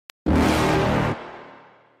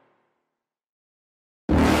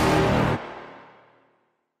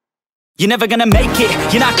You're never gonna make it,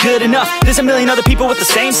 you're not good enough. There's a million other people with the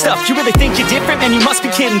same stuff. You really think you're different? Man, you must be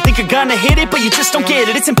kidding. Think you're gonna hit it, but you just don't get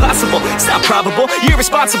it. It's impossible, it's not probable, you're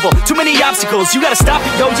irresponsible. Too many obstacles, you gotta stop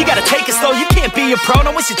it, yo. You gotta take it slow, you can't be a pro.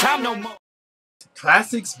 Don't waste your time no more.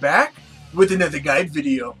 Classics back with another guide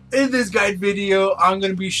video. In this guide video, I'm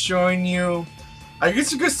gonna be showing you, I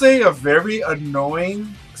guess you could say, a very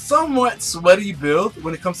annoying, somewhat sweaty build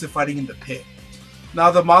when it comes to fighting in the pit. Now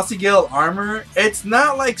the Mossy Gale armor, it's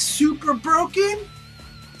not like super broken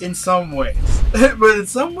in some ways, but in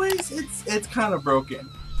some ways it's kind of broken.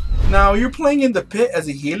 Now you're playing in the pit as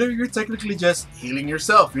a healer, you're technically just healing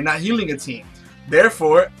yourself, you're not healing a team.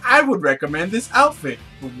 Therefore, I would recommend this outfit.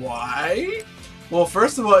 Why? Well,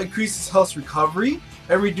 first of all, it increases health recovery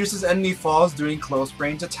and reduces enemy falls during close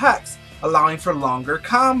range attacks, allowing for longer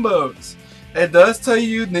combos. It does tell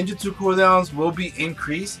you ninjutsu cooldowns will be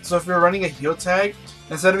increased, so if you're running a heal tag,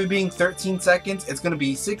 instead of it being 13 seconds, it's going to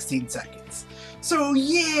be 16 seconds. So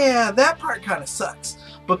yeah, that part kind of sucks.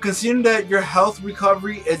 But considering that your health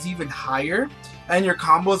recovery is even higher, and your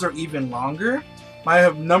combos are even longer, my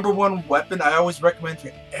number one weapon I always recommend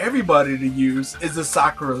for everybody to use is the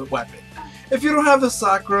Sakura weapon. If you don't have the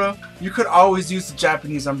Sakura, you could always use the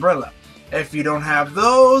Japanese umbrella. If you don't have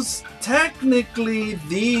those, technically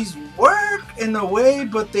these work in a way,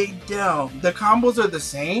 but they don't. The combos are the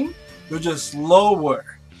same, they're just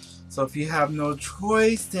slower. So if you have no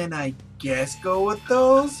choice, then I guess go with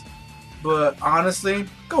those. But honestly,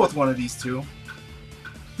 go with one of these two.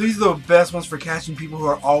 These are the best ones for catching people who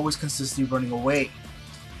are always consistently running away.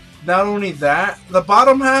 Not only that, the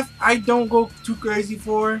bottom half I don't go too crazy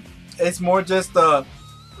for. It's more just the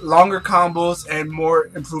longer combos and more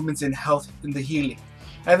improvements in health in the healing.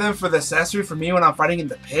 And then for the accessory, for me when I'm fighting in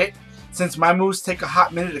the pit, since my moves take a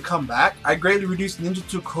hot minute to come back, I greatly reduce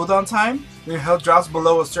ninjutsu cooldown time when your health drops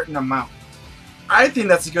below a certain amount. I think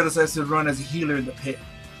that's a good accessory to run as a healer in the pit.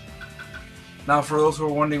 Now for those who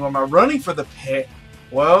are wondering why am I running for the pit,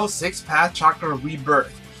 well, 6-path chakra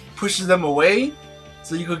rebirth pushes them away,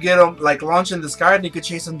 so you could get them like launch in the sky and you could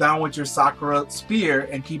chase them down with your Sakura spear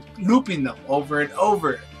and keep looping them over and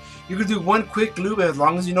over. You could do one quick loop as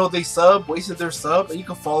long as you know they wasted their sub, and you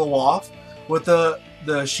can follow off with the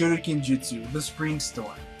Shuriken Jutsu, the Spring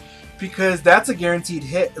Storm. Because that's a guaranteed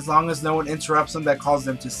hit as long as no one interrupts them that calls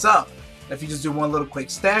them to sub. If you just do one little quick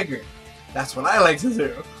stagger. That's what I like to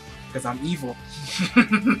do, because I'm evil.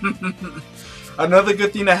 Another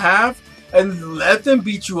good thing to have, and let them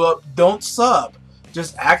beat you up, don't sub.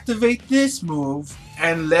 Just activate this move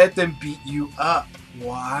and let them beat you up.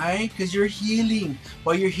 Why? Because you're healing.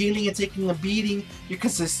 While you're healing and taking a beating, you're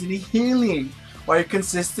consistently healing. While you're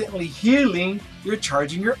consistently healing, you're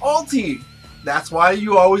charging your ulti. That's why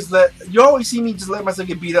you always see me just let myself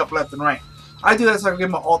get beat up left and right. I do that so I can get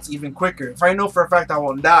my ults even quicker. If I know for a fact I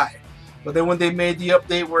won't die. But then when they made the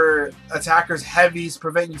update where attackers heavies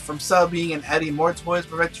prevent you from subbing and adding more toys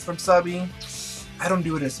prevent you from subbing, I don't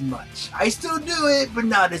do it as much. I still do it, but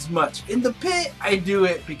not as much. In the pit, I do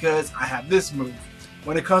it because I have this move.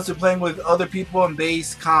 When it comes to playing with other people in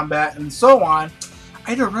base, combat, and so on,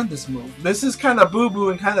 I don't run this move. This is kind of boo-boo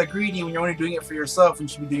and kind of greedy when you're only doing it for yourself and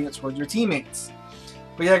you should be doing it towards your teammates.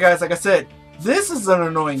 But yeah guys, like I said, this is an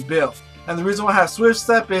annoying build. And the reason why I have Swift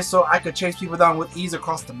Step is so I could chase people down with ease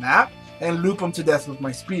across the map and loop them to death with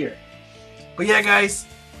my spear. But yeah guys,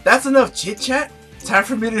 that's enough chit chat. Time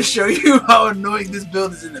for me to show you how annoying this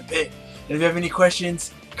build is in the pit. And if you have any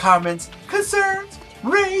questions, comments, concerns,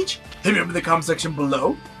 rage, hit me up in the comment section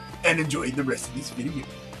below and enjoy the rest of this video.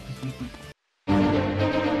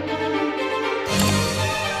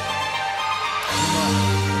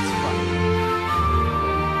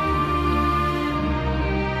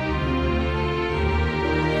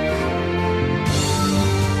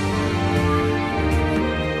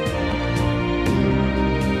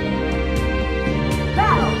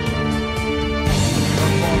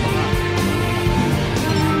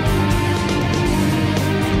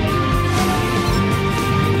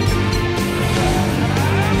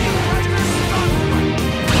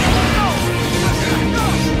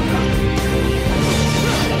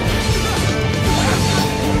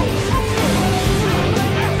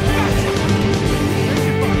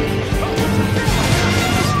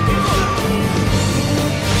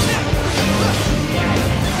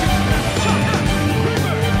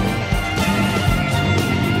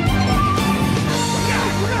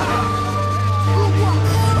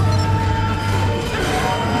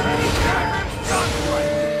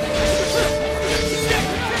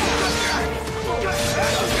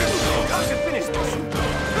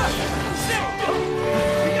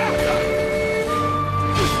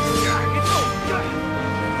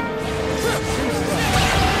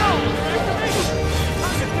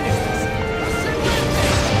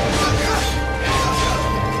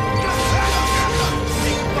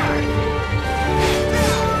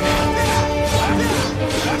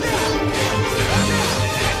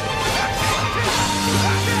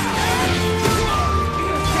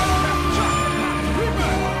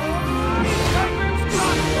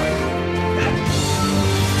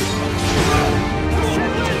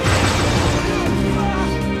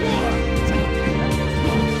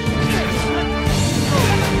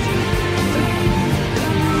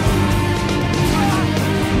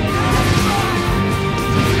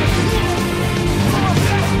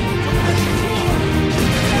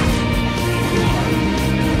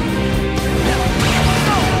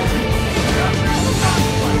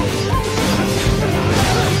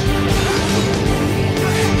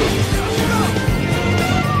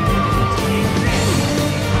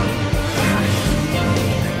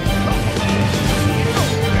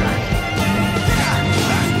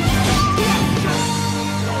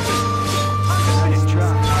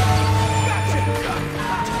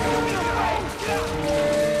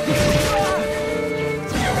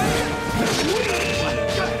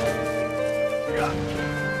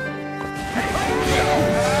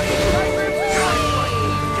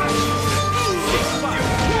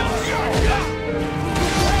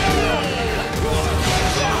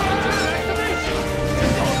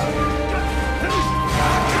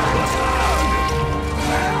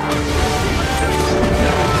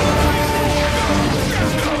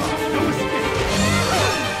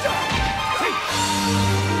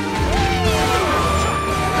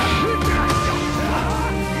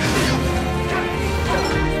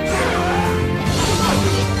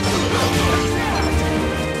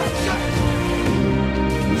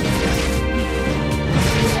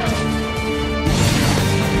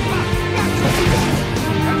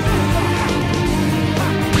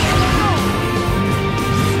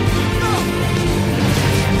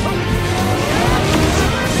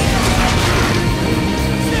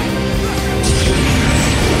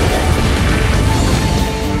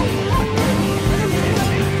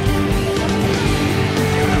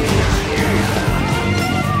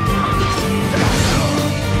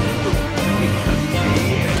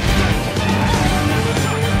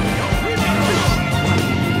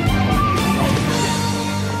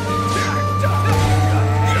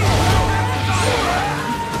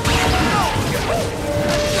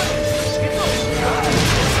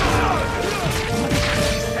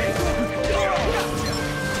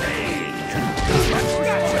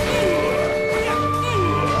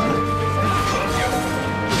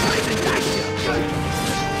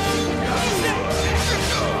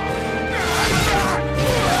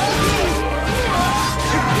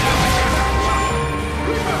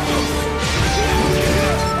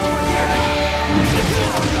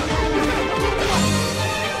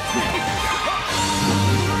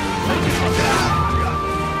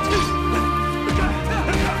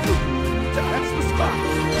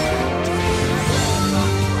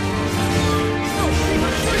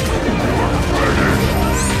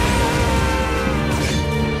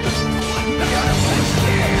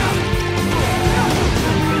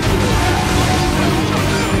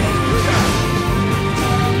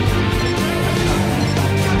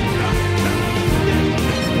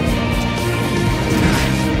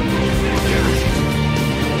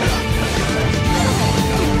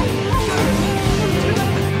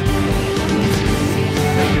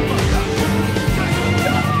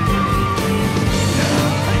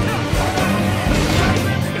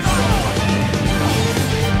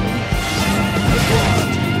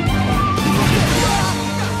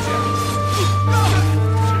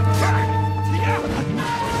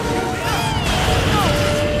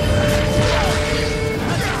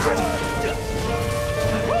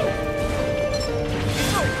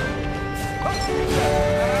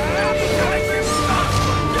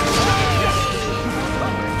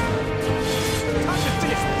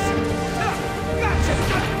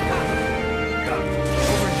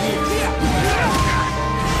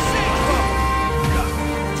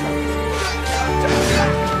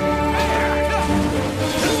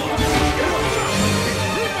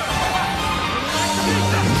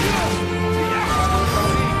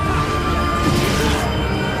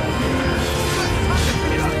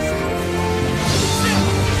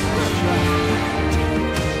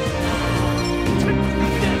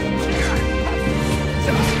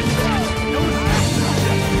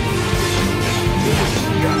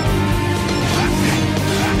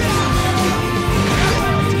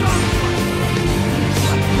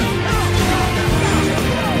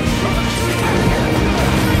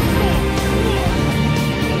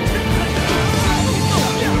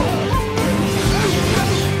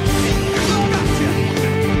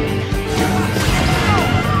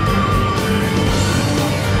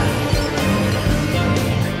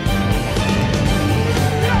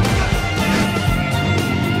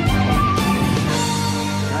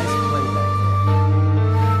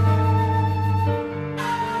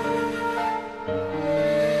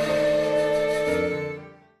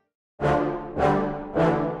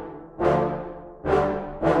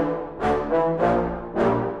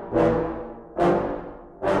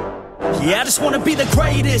 Yeah, I just wanna be the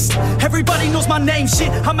greatest. Everybody knows my name, shit.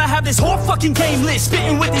 I'ma have this whole fucking game list,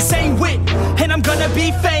 spitting with insane wit, and I'm gonna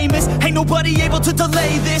be famous. Ain't nobody able to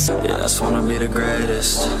delay this. Yeah, I just wanna be the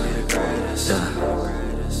greatest. Yeah.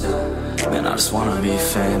 Man, I just wanna be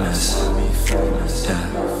famous.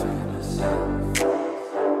 Yeah.